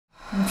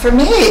For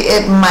me,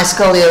 my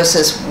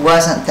scoliosis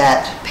wasn't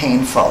that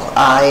painful.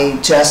 I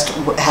just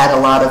had a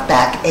lot of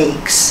back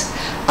aches,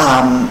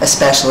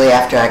 especially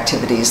after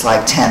activities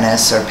like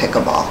tennis or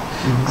pickleball.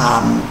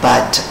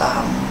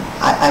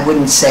 I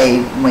wouldn't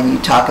say when you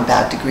talk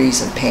about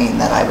degrees of pain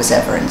that I was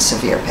ever in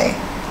severe pain.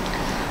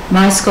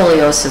 My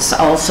scoliosis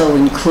also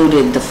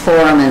included the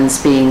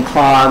foramens being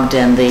clogged,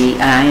 and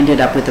I ended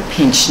up with a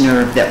pinched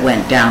nerve that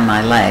went down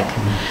my leg.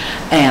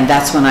 And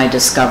that's when I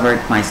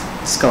discovered my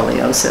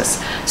scoliosis.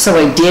 So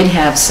I did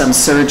have some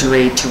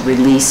surgery to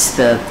release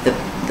the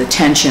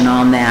tension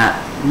on that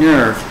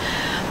nerve.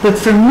 But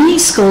for me,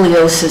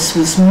 scoliosis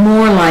was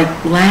more like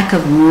lack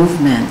of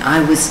movement.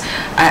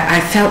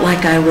 I felt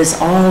like I was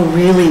all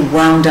really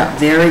wound up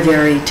very,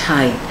 very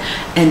tight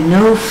and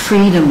no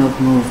freedom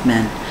of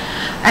movement.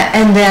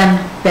 And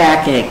then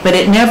backache, but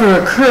it never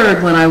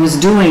occurred when I was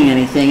doing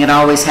anything. It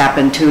always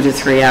happened 2 to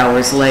 3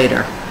 hours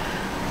later.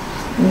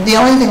 The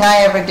only thing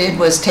I ever did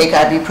was take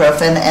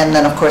ibuprofen, and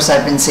then of course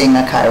I've been seeing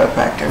a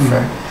chiropractor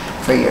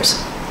for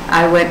years.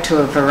 I went to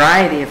a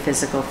variety of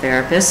physical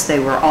therapists. They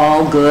were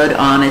all good,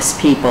 honest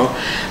people,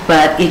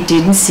 but it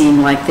didn't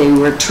seem like they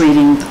were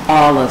treating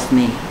all of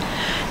me.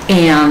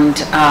 And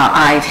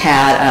I've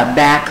had a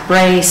back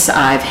brace,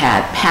 I've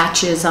had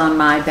patches on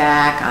my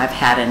back, I've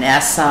had an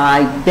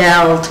SI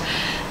belt.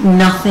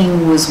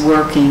 Nothing was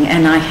working,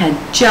 and I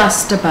had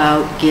just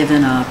about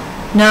given up.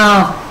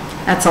 No,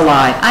 that's a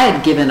lie. I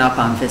had given up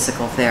on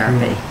physical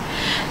therapy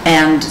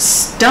and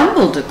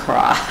stumbled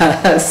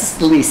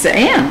across Lisa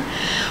Ann.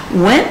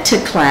 Went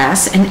to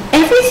class, and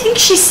everything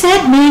she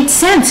said made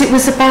sense. It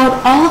was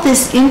about all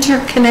this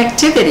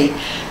interconnectivity.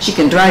 She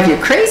can drive you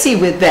crazy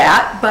with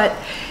that, but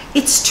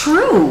it's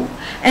true.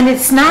 And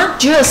it's not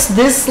just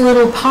this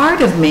little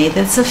part of me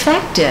that's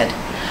affected.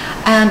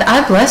 And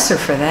I bless her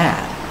for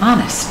that,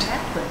 honest.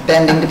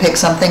 Bending to pick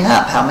something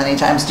up, how many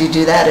times do you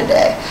do that a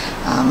day?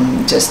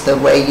 Just the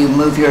way you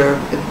move your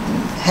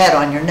head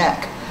on your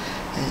neck.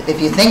 If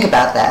you think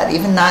about that,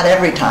 even not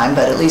every time,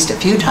 but at least a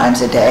few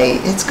times a day,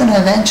 it's going to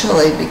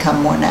eventually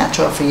become more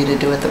natural for you to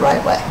do it the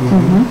right way.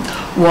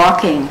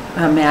 Walking,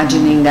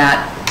 imagining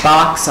that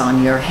box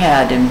on your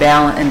head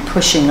and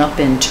pushing up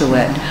into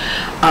it.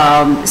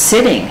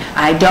 Sitting,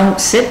 I don't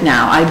sit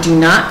now. I do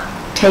not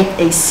take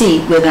a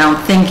seat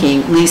without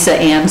thinking Lisa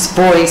Ann's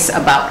voice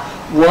about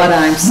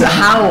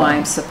how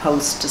I'm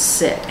supposed to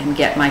sit and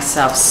get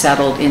myself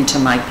settled into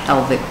my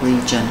pelvic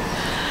region.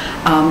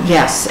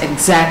 Yes,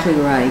 exactly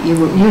right.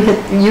 You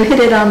hit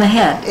it on the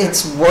head.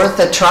 It's worth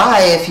a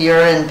try if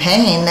you're in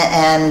pain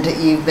and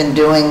you've been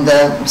doing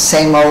the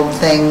same old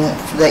thing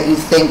that you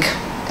think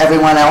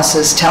everyone else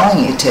is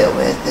telling you to.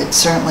 It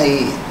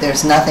certainly,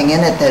 there's nothing in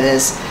it that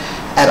is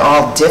at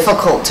all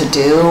difficult to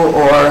do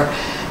or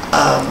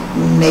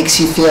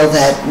makes you feel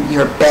that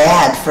you're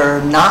bad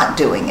for not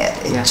doing it.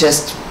 It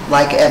just,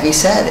 like Evie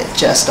said, it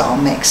just all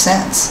makes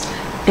sense.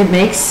 It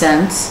makes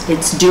sense.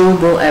 It's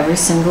doable every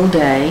single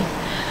day.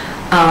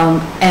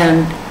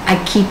 And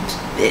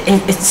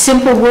it's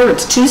simple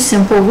words, 2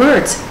 simple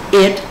words.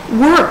 It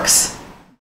works.